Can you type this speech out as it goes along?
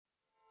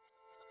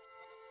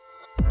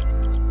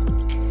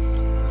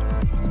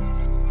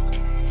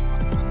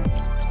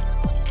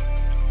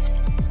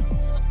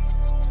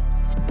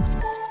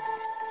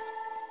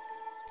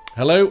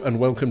Hello and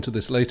welcome to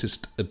this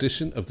latest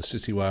edition of the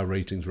CityWire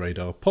Ratings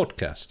Radar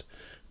podcast.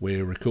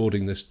 We're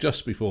recording this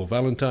just before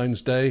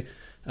Valentine's Day,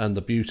 and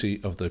the beauty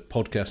of the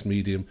podcast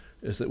medium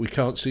is that we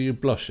can't see you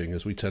blushing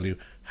as we tell you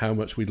how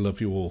much we love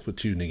you all for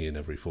tuning in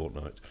every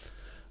fortnight.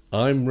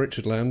 I'm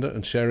Richard Lander,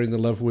 and sharing the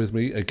love with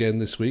me again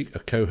this week are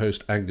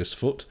co-host Angus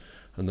Foote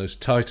and those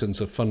titans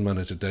of fund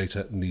manager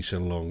data, Nisha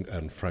Long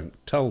and Frank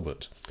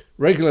Talbot.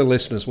 Regular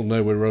listeners will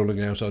know we're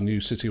rolling out our new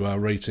CityWire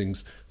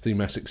Ratings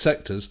thematic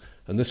sectors,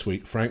 and this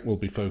week Frank will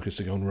be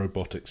focusing on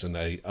robotics and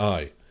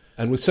AI.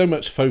 And with so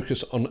much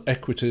focus on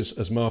equities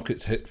as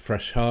markets hit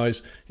fresh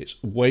highs, it's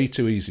way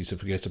too easy to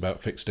forget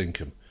about fixed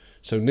income.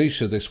 So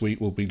Nisha this week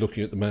will be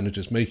looking at the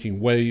managers making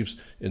waves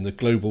in the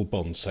global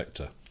bond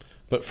sector.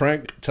 But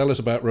Frank, tell us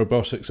about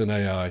robotics and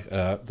AI,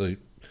 the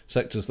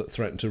sectors that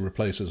threaten to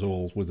replace us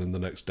all within the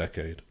next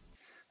decade.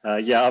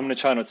 I'm going to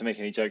try not to make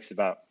any jokes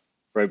about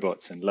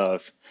robots and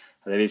love.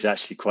 That is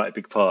actually quite a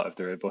big part of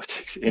the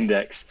robotics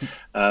index.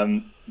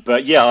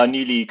 But our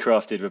newly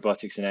crafted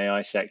robotics and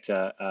AI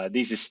sector,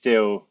 these are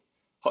still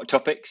hot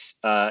topics.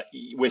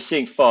 We're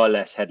seeing far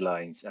less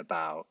headlines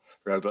about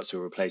robots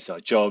will replace our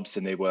jobs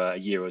than they were a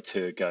year or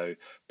two ago.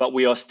 But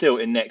we are still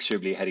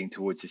inexorably heading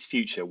towards this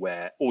future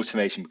where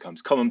automation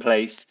becomes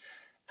commonplace.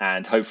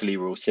 And hopefully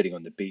we're all sitting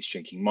on the beach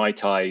drinking Mai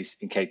Tais,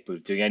 incapable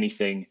of doing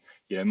anything,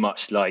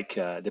 much like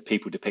the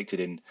people depicted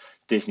in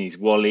Disney's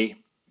WALL-E.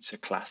 It's a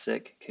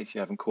classic, in case you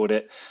haven't caught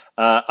it.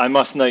 I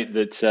must note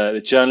that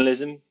the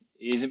journalism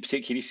isn't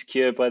particularly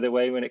secure, by the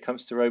way, when it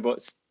comes to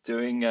robots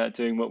doing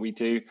what we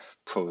do,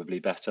 probably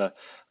better.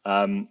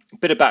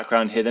 Bit of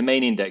background here, the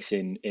main index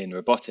in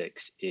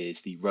robotics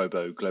is the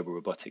Global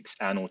Robotics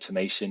and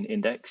Automation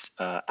Index.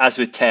 As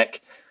with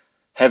tech,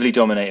 heavily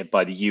dominated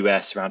by the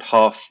US, around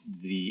half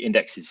the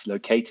index is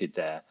located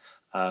there.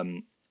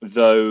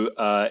 Though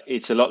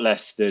it's a lot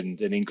less than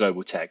in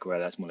global tech, where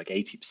that's more like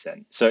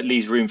 80%. So it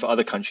leaves room for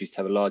other countries to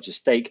have a larger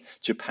stake.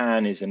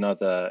 Japan is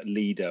another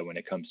leader when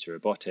it comes to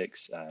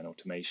robotics and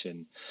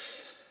automation.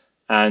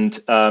 And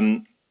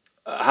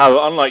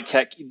how, unlike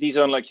tech, these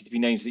are unlikely to be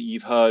names that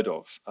you've heard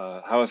of.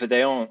 However,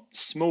 they aren't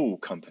small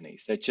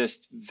companies. They're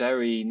just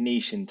very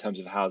niche in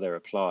terms of how they're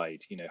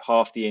applied.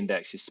 Half the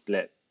index is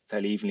split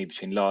fairly evenly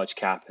between large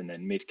cap and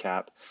then mid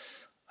cap.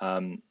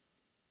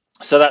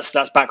 So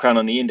that's background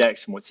on the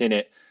index and what's in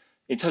it.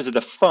 In terms of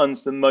the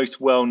funds, the most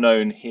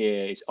well-known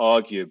here is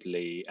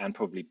arguably, and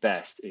probably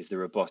best, is the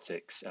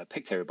robotics,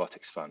 Pictet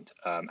Robotics Fund.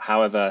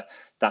 However,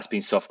 that's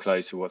been soft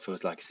closed for what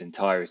feels like its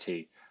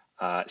entirety.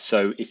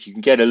 So if you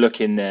can get a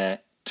look in there,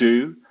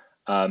 do.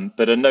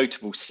 But a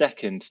notable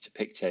second to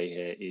Pictet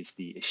here is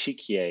the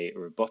Echiquier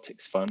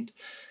Robotics Fund.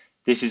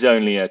 This is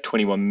only a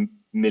 21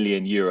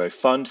 million euro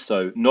fund,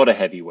 so not a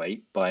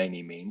heavyweight by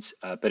any means,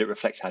 but it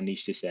reflects how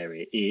niche this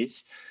area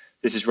is.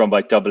 This is run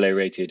by AA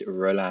rated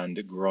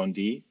Roland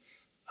Grandy.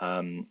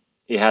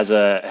 It has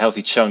a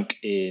healthy chunk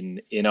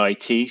in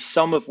IT,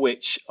 some of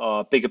which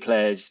are bigger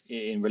players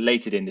in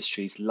related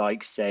industries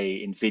like,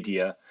 say,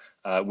 NVIDIA,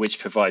 which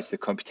provides the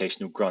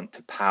computational grunt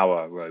to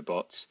power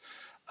robots.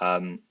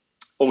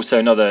 Also,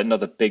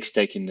 another big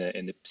stake in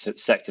the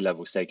sector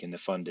level stake in the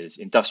fund is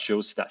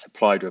industrials. So that's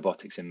applied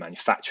robotics and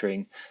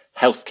manufacturing.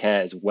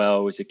 Healthcare as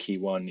well is a key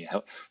one.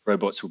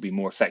 Robots will be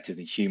more effective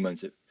than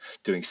humans at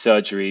doing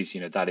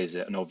surgeries. That is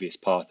an obvious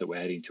path that we're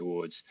heading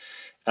towards.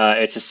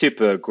 It's a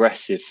super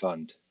aggressive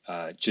fund,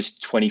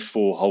 just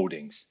 24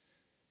 holdings.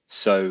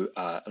 So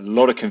a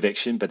lot of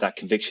conviction, but that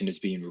conviction is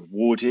being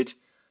rewarded.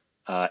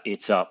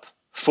 It's up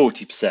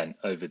 40%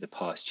 over the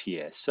past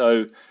year.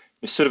 So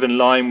it's sort of in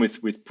line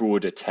with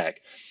broader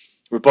tech.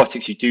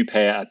 Robotics, you do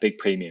pay a big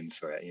premium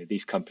for it.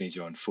 These companies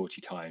are on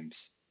 40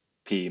 times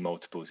PE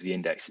multiples, the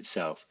index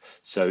itself.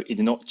 So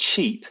it's not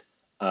cheap,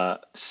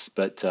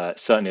 but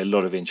certainly a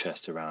lot of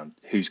interest around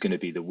who's going to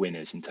be the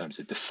winners in terms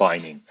of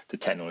defining the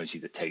technology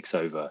that takes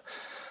over.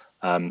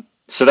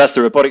 So that's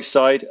the robotics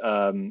side,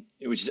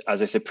 which is,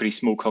 as I said, pretty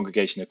small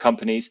congregation of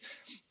companies.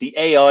 The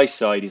AI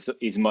side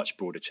is much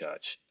broader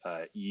church.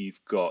 You've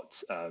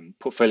got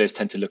portfolios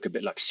tend to look a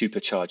bit like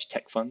supercharged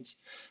tech funds,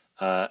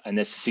 and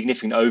there's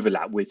significant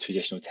overlap with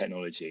traditional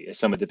technology.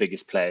 Some of the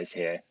biggest players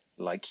here,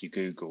 like your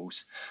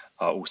Googles,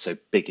 are also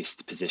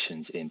biggest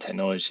positions in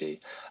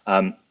technology.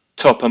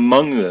 Top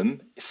among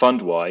them,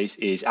 fund-wise,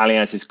 is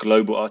Allianz's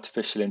Global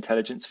Artificial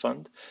Intelligence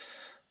Fund.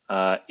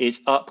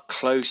 It's up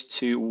close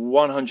to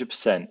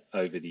 100%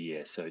 over the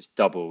year, so it's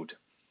doubled.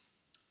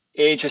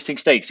 Interesting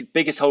stakes. The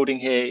biggest holding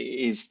here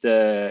is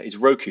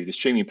Roku, the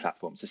streaming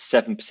platform. It's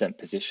a 7%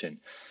 position.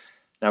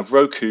 Now,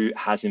 Roku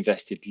has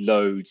invested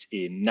loads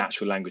in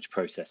natural language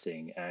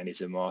processing and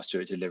is a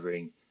master at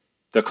delivering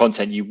the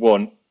content you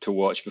want to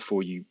watch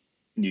before you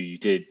knew you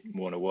did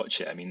want to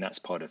watch it. I mean, that's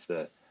part of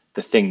the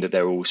thing that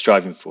they're all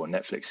striving for,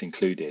 Netflix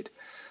included.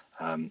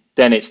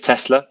 Then it's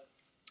Tesla,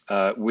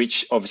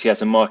 which obviously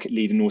has a market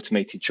lead in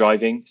automated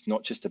driving. It's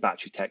not just a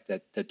battery tech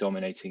that they're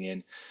dominating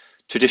in.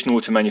 Traditional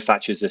auto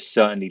manufacturers are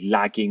certainly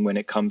lagging when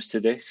it comes to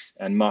this,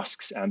 and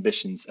Musk's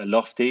ambitions are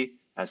lofty,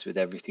 as with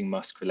everything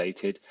Musk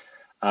related.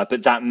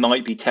 But that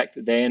might be tech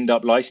that they end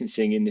up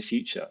licensing in the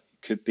future.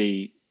 It could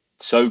be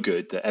so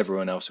good that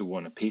everyone else will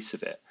want a piece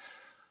of it.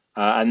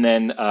 And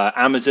then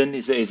Amazon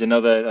is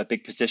another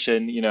big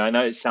position. I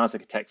know it sounds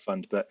like a tech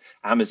fund, but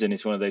Amazon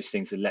is one of those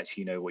things that lets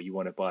you know what you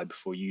want to buy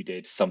before you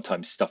did.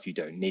 Sometimes stuff you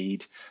don't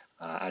need,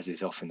 as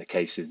is often the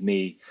case with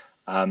me.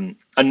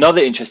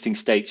 Another interesting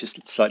stake,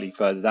 just slightly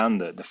further down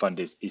the fund,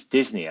 is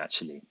Disney,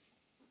 actually,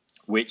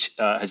 which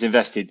has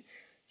invested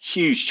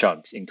huge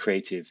chunks in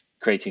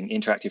creating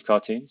interactive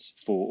cartoons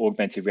for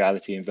augmented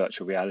reality and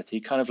virtual reality,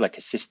 kind of like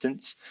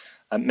assistants.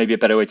 Maybe a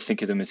better way to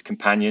think of them as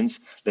companions.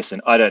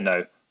 Listen, I don't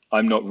know.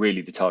 I'm not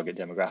really the target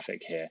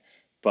demographic here,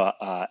 but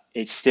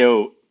it's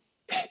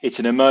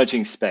an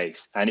emerging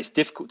space, and it's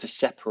difficult to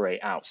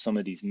separate out some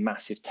of these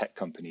massive tech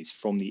companies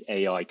from the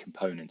AI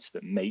components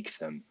that make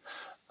them.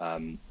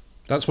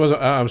 That's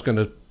what I was going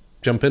to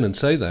jump in and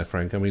say there,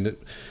 Frank. I mean,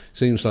 it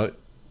seems like,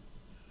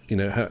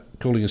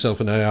 calling yourself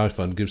an AI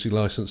fund gives you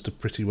license to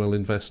pretty well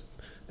invest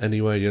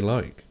anywhere you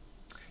like.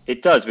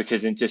 It does,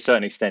 because to a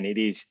certain extent, it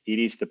is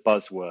the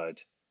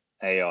buzzword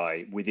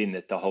AI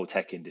within the whole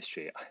tech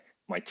industry.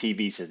 My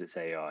TV says it's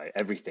AI.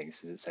 Everything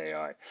says it's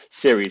AI.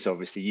 Siri is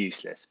obviously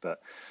useless, but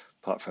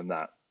apart from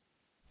that.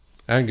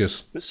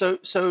 Angus.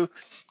 So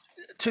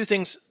two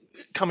things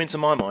come into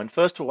my mind.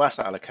 First of all,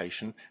 asset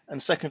allocation,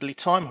 and secondly,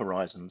 time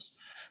horizons.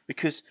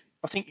 Because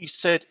I think you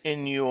said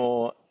in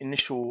your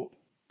initial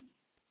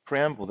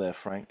preamble there,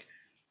 Frank,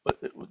 but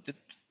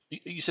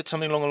you said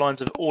something along the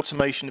lines of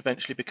automation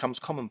eventually becomes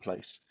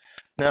commonplace.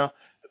 Now,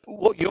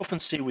 what you often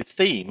see with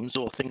themes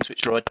or things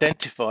which are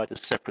identified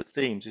as separate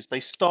themes is they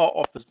start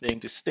off as being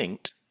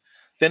distinct,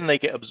 then they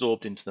get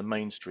absorbed into the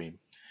mainstream.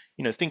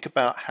 Think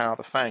about how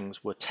the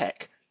FANGs were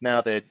tech.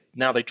 Now they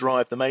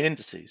drive the main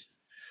indices.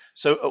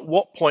 So at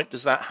what point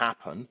does that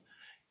happen?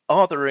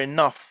 Are there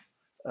enough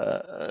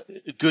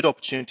good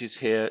opportunities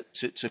here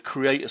to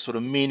create a sort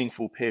of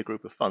meaningful peer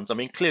group of funds? I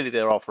mean, clearly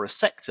there are for a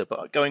sector,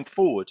 but going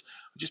forward,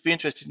 I'd just be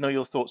interested to know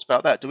your thoughts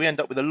about that. Do we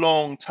end up with a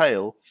long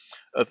tail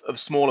of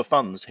smaller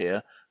funds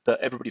here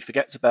that everybody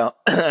forgets about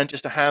and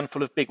just a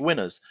handful of big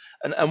winners?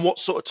 And what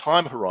sort of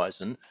time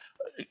horizon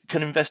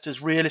can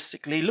investors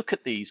realistically look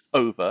at these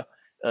over,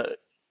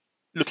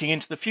 looking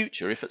into the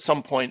future, if at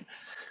some point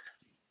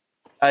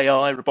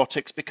AI,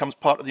 robotics becomes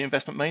part of the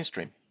investment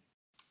mainstream?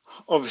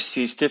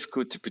 Obviously, it's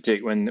difficult to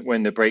predict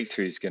when the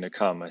breakthrough is going to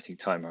come. I think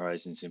time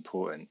horizon is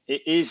important.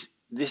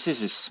 This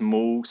is a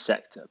small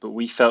sector, but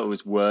we felt it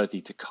was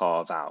worthy to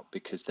carve out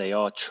because they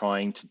are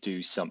trying to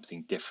do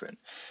something different.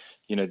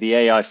 The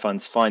AI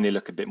funds finally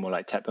look a bit more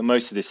like tech, but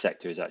most of this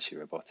sector is actually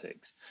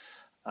robotics.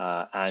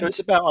 So it's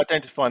about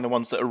identifying the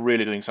ones that are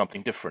really doing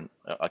something different,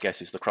 I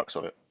guess, is the crux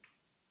of it.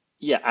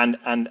 Yeah,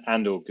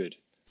 and all good.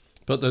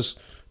 But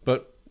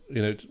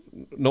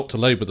not to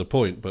labour the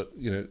point, but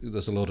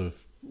there's a lot of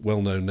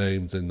well-known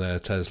names in there: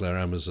 Tesla,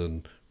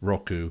 Amazon,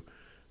 Roku,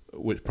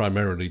 which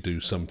primarily do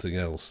something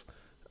else.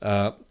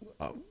 Are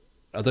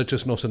there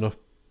just not enough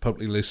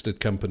publicly listed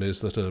companies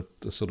that are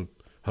the sort of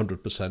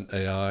 100%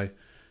 AI?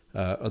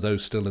 Are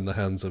those still in the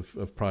hands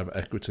of private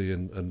equity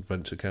and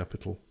venture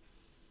capital?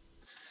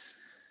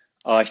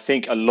 I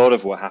think a lot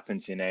of what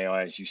happens in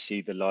AI is you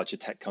see the larger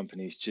tech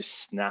companies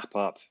just snap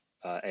up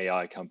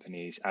AI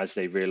companies as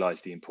they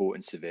realize the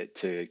importance of it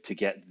to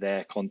get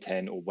their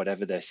content or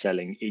whatever they're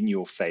selling in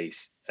your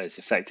face as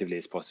effectively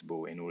as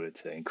possible in order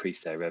to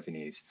increase their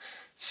revenues.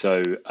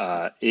 So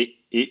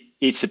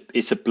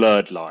it's a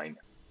blurred line.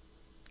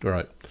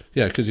 Right.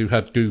 Yeah, because you've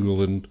had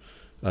Google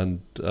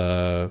and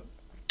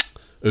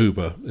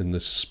Uber in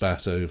this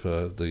spat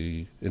over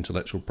the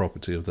intellectual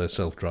property of their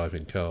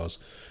self-driving cars.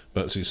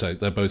 But as you say,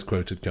 they're both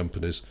quoted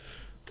companies.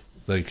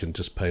 They can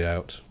just pay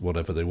out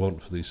whatever they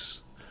want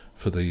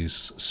for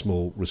these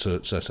small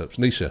research setups.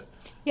 Nisha?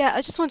 Yeah,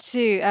 I just wanted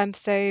to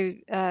so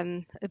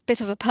a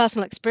bit of a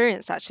personal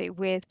experience actually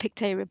with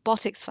Pictet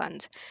Robotics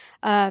Fund.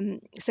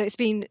 So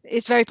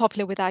it's very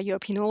popular with our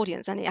European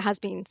audience, and it has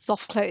been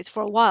soft closed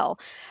for a while.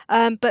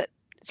 But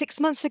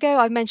 6 months ago,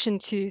 I mentioned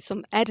to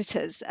some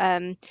editors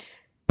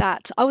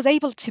that I was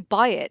able to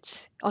buy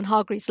it on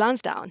Hargreaves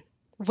Lansdown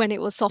when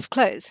it was soft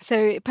close. So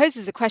it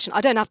poses a question.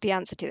 I don't have the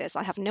answer to this.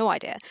 I have no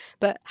idea.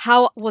 But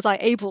how was I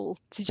able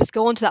to just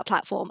go onto that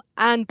platform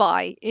and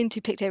buy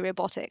into Pictet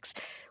Robotics,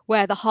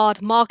 where the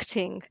hard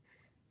marketing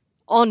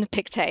on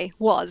Pictet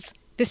was,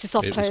 this is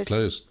soft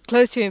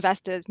closed to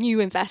investors, new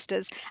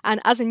investors.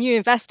 And as a new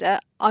investor,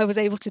 I was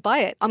able to buy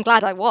it. I'm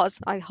glad I was.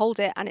 I hold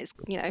it, and it's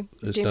doing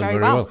very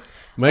well.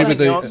 Maybe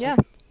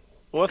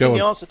Well, I think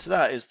the answer to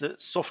that is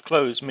that soft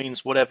close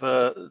means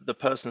whatever the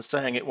person's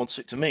saying it wants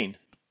it to mean.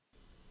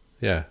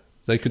 Yeah,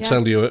 they could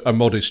sell you a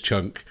modest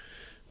chunk,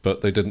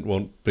 but they didn't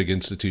want big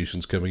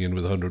institutions coming in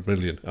with 100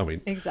 million. I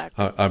mean,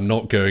 exactly. I'm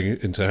not going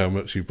into how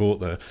much you bought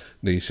there,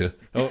 Nisha.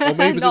 Or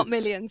maybe not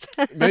millions.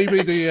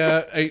 Maybe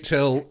the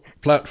HL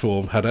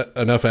platform had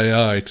enough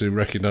AI to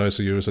recognise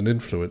you as an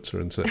influencer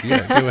and say,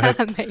 yeah, go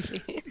ahead,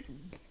 maybe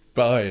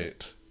buy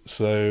it.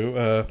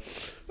 So,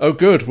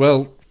 good.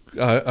 Well,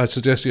 I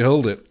suggest you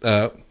hold it.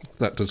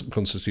 That doesn't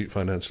constitute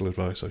financial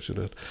advice, I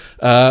should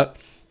add.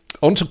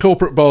 On to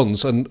corporate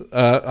bonds, and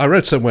I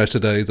read somewhere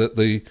today that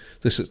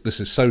this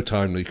is so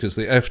timely because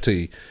the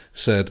FT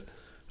said,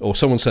 or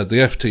someone said the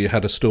FT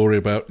had a story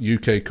about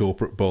UK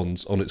corporate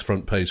bonds on its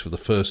front page for the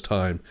first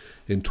time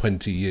in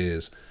 20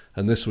 years,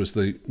 and this was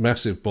the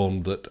massive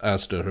bond that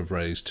Asda have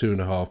raised,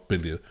 2.5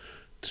 billion,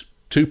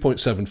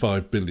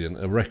 2.75 billion,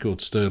 a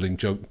record sterling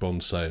junk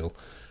bond sale,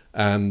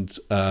 and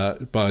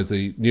by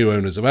the new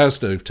owners of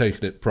Asda, who've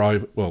taken it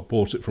private, well,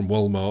 bought it from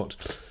Walmart,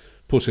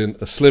 put in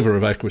a sliver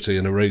of equity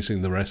and are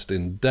raising the rest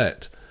in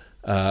debt.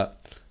 And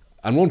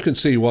one can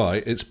see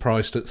why. It's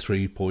priced at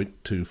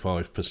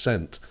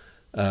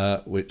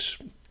 3.25%, which,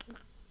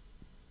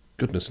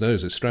 goodness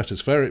knows, is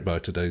stratospheric by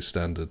today's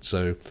standards.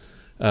 So,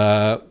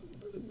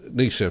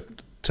 Nisha,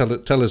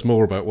 tell us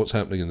more about what's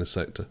happening in this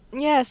sector.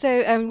 Yeah,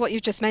 so what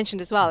you've just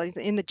mentioned as well,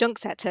 in the junk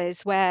sector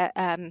is where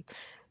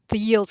the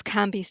yields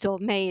can be still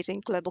made in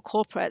global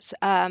corporates,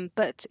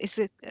 but it's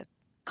a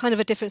kind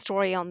of a different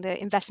story on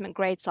the investment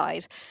grade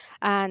side.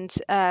 And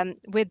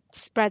with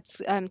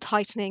spreads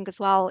tightening as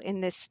well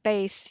in this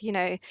space,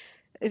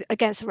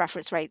 against the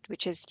reference rate,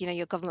 which is,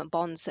 your government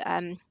bonds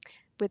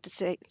with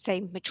the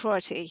same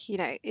maturity,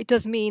 it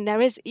does mean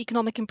there is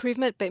economic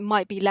improvement, but it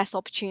might be less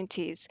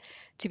opportunities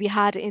to be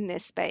had in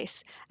this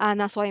space. And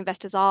that's why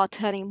investors are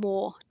turning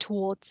more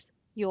towards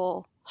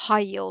your high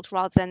yield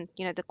rather than,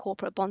 the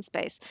corporate bond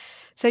space.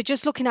 So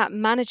just looking at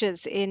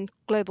managers in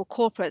global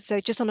corporates, so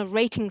just on a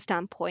rating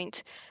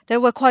standpoint, there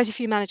were quite a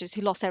few managers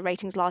who lost their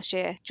ratings last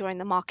year during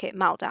the market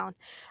meltdown.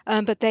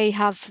 But they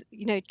have,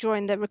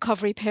 during the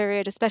recovery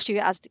period, especially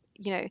as,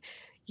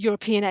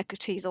 European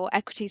equities or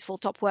equities full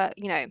stop were,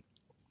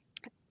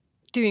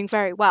 doing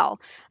very well,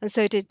 and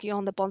so did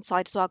on the bond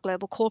side as well,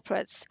 global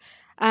corporates.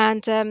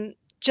 And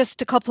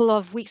just a couple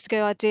of weeks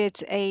ago, I did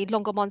a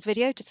longer bonds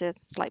video, just a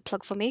slight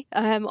plug for me,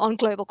 on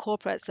global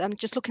corporates.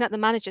 Just looking at the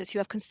managers who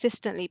have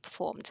consistently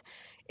performed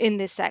in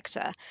this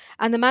sector,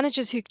 and the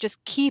managers who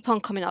just keep on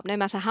coming up, no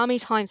matter how many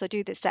times I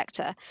do this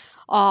sector,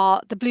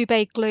 are the Blue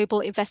Bay Global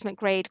Investment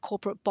Grade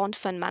Corporate Bond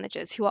Fund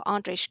managers, who are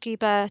Andre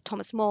Schreiber,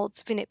 Thomas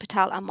Moltz, Vinit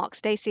Patel, and Mark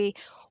Stacey,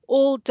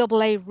 all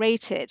AA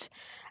rated.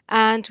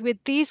 And with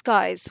these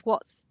guys,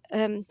 what's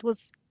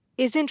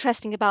is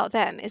interesting about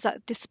them is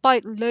that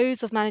despite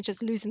loads of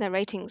managers losing their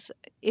ratings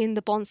in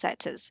the bond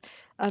sectors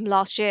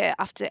last year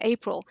after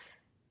April,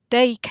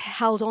 they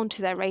held on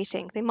to their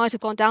rating. They might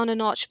have gone down a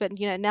notch, but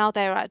now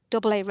they're at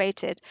AA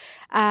rated,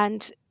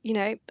 and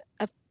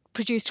have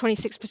produced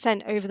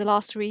 26% over the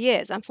last 3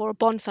 years. And for a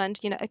bond fund,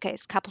 okay,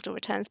 it's capital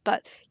returns,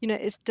 but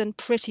it's done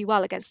pretty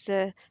well against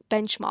the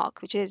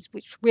benchmark, which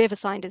we've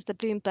assigned as the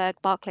Bloomberg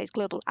Barclays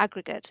Global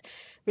Aggregate,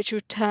 which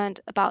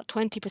returned about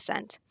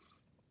 20%.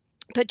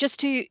 But just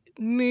to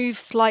move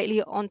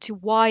slightly onto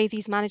why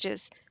these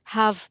managers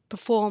have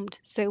performed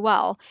so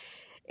well,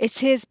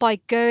 it is by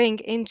going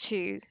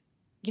into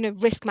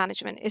risk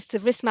management. It's the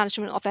risk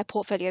management of their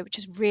portfolio which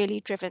has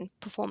really driven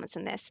performance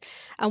in this.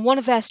 And one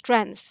of their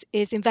strengths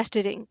is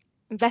investing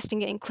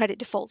it in credit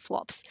default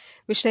swaps,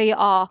 which they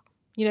are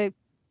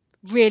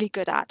really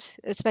good at,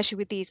 especially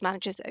with these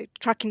managers,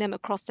 tracking them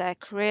across their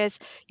careers.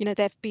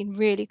 They've been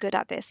really good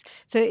at this.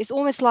 So it's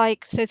almost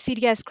like,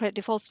 CDS, credit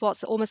default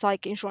swaps, are almost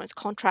like insurance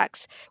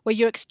contracts where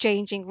you're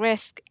exchanging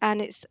risk,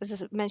 and it's,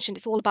 as I mentioned,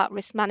 it's all about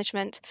risk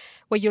management,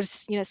 where you're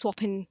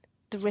swapping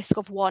the risk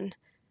of one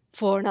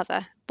for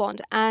another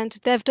bond, and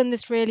they've done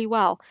this really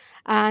well.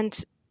 And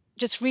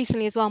just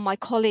recently as well, my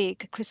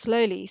colleague Chris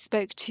Slowly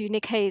spoke to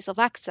Nick Hayes of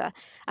AXA,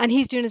 and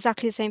he's doing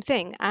exactly the same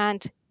thing.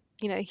 And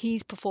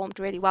he's performed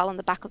really well on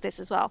the back of this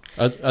as well.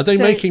 Are they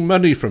making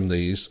money from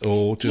these,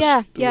 or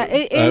just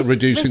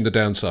reducing the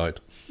downside?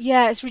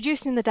 Yeah, it's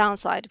reducing the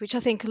downside, which I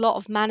think a lot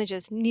of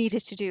managers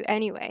needed to do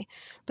anyway.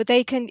 But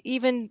they can,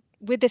 even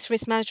with this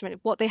risk management,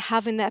 what they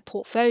have in their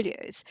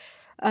portfolios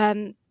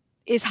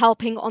is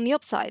helping on the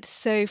upside.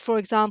 So, for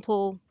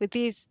example, with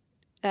these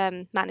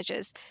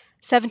managers,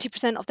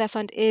 70% of their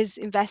fund is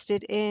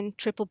invested in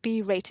triple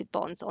B rated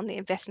bonds on the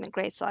investment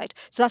grade side.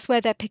 So that's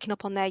where they're picking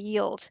up on their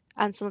yield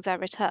and some of their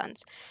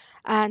returns.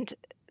 And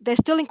they're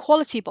still in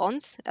quality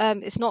bonds.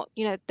 It's not,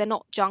 they're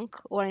not junk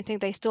or anything.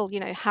 They still,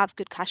 have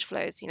good cash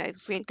flows,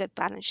 really good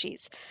balance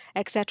sheets,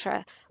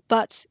 etc.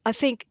 But I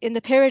think in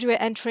the period we're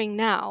entering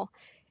now,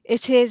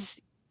 it is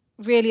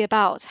really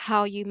about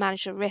how you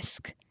manage your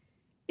risk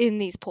in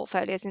these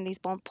portfolios, in these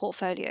bond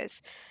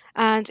portfolios.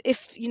 And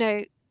if,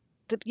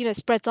 the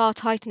spreads are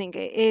tightening,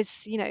 it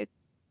is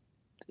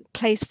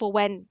place for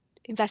when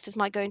investors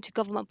might go into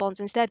government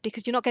bonds instead,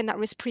 because you're not getting that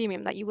risk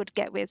premium that you would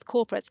get with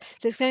corporates.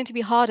 So it's going to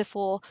be harder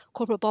for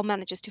corporate bond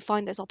managers to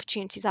find those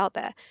opportunities out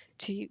there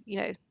to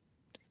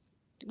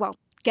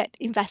get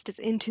investors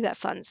into their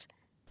funds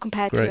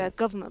compared to a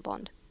government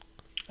bond.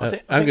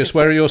 Angus,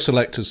 where are your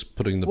selectors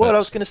putting the bets? Well, I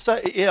was going to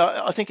say,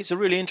 yeah, I think it's a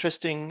really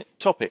interesting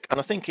topic, and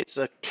I think it's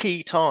a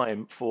key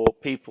time for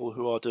people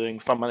who are doing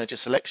fund manager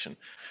selection,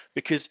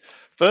 because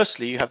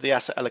firstly, you have the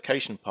asset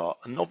allocation part,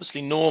 and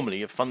obviously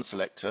normally a fund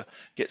selector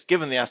gets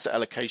given the asset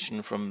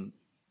allocation from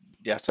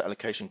the asset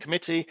allocation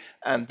committee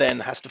and then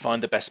has to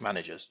find the best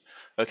managers.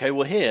 Okay,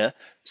 well here,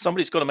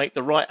 somebody's got to make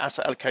the right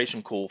asset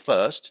allocation call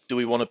first. Do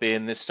we want to be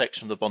in this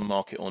section of the bond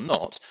market or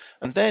not?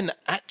 And then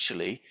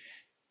actually,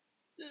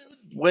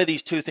 where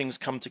these two things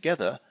come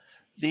together,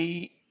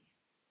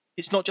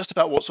 it's not just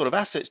about what sort of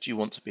assets do you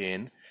want to be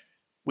in.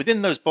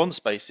 Within those bond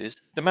spaces,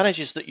 the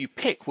managers that you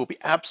pick will be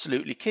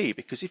absolutely key,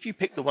 because if you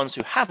pick the ones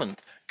who haven't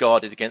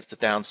guarded against the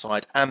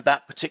downside and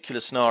that particular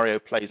scenario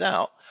plays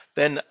out,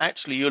 then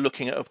actually you're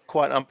looking at a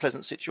quite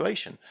unpleasant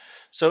situation.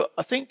 So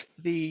I think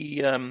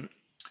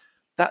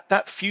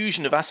that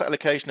fusion of asset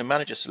allocation and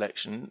manager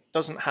selection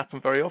doesn't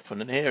happen very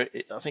often, and here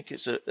I think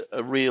it's a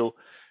real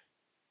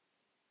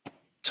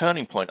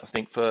turning point, I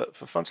think, for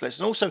fund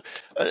selectors. And also,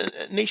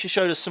 Nisha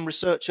showed us some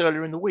research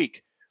earlier in the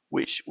week,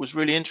 which was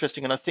really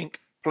interesting, and I think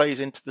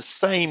plays into the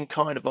same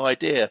kind of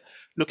idea,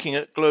 looking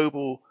at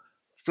global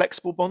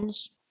flexible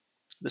bonds,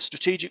 the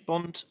strategic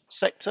bond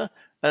sector,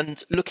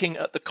 and looking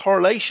at the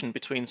correlation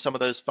between some of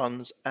those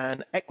funds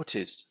and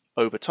equities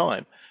over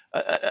time.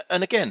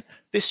 And again,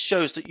 this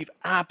shows that you've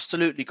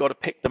absolutely got to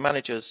pick the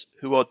managers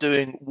who are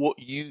doing what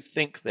you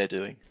think they're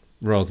doing.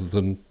 Rather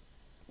than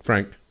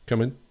Frank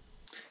come in.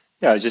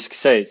 Yeah, I was just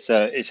gonna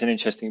say it's an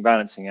interesting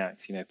balancing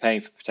act. You know,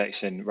 paying for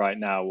protection right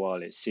now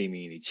while it's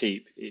seemingly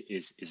cheap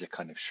is a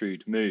kind of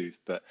shrewd move.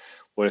 But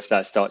what if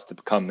that starts to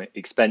become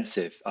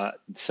expensive?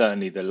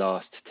 Certainly, the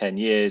last 10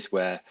 years,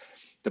 where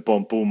the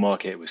bond bull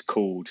market was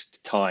called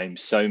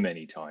so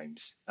many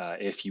times,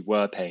 if you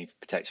were paying for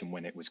protection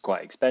when it was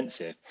quite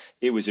expensive,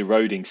 it was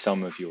eroding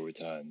some of your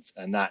returns,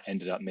 and that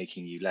ended up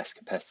making you less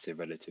competitive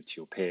relative to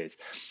your peers.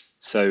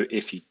 So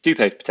if you do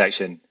pay for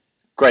protection,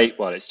 great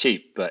while it's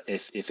cheap, but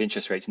if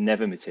interest rates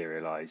never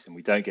materialize and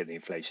we don't get the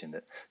inflation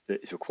that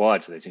is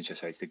required for those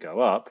interest rates to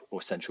go up,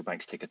 or central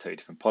banks take a totally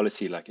different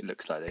policy like it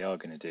looks like they are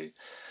going to do,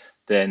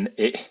 then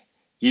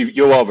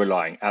you are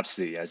relying,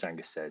 absolutely, as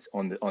Angus says,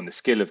 on the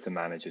skill of the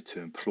manager to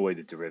employ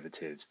the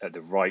derivatives at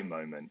the right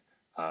moment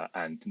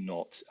and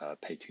not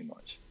pay too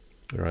much.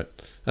 All right.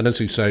 And as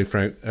you say,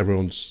 Frank,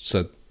 everyone's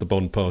said the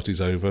bond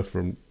party's over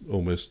from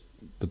almost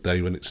the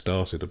day when it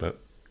started, about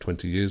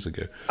 20 years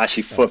ago.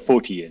 Actually,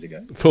 40 years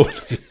ago.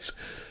 40 years.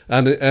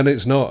 And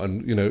it's not.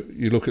 And, you know,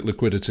 you look at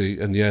liquidity,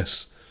 and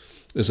yes,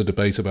 there's a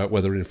debate about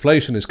whether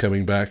inflation is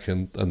coming back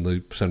and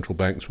the central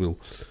banks will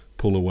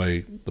pull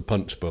away the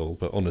punch bowl.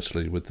 But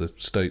honestly, with the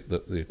state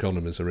that the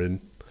economies are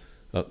in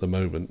at the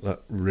moment,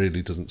 that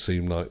really doesn't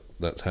seem like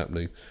that's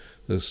happening.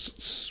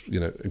 There's, you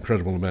know,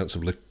 incredible amounts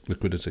of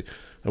liquidity.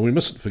 And we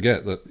mustn't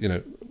forget that, you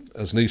know,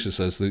 as Nisha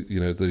says,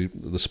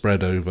 the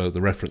spread over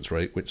the reference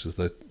rate, which is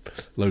the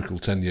local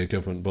 10-year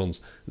government bonds,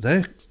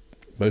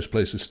 most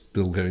places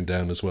still going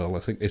down as well. I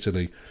think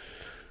Italy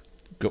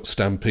got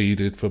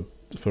stampeded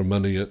for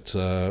money at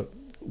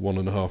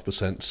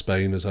 1.5%.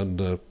 Spain is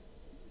under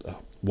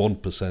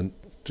 1%.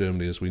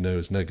 Germany, as we know,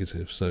 is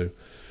negative. So,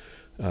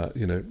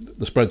 you know,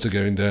 the spreads are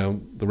going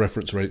down, the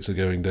reference rates are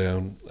going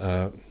down.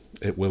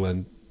 It will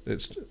end.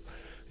 It's,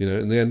 you know,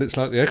 in the end, it's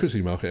like the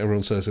equity market.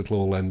 Everyone says it'll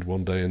all end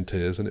one day in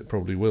tears, and it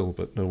probably will,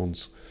 but no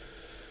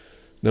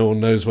one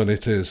knows when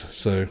it is.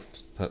 So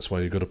that's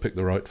why you've got to pick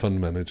the right fund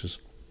managers.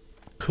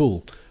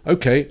 Cool.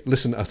 Okay,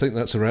 listen, I think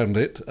that's around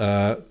it.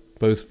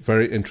 Both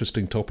very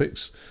interesting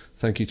topics.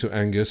 Thank you to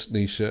Angus,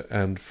 Nisha,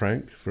 and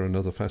Frank for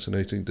another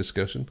fascinating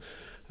discussion.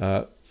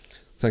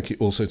 Thank you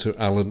also to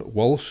Alan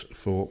Walsh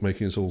for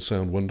making us all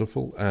sound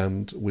wonderful,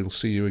 and we'll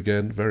see you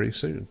again very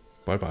soon.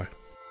 Bye-bye.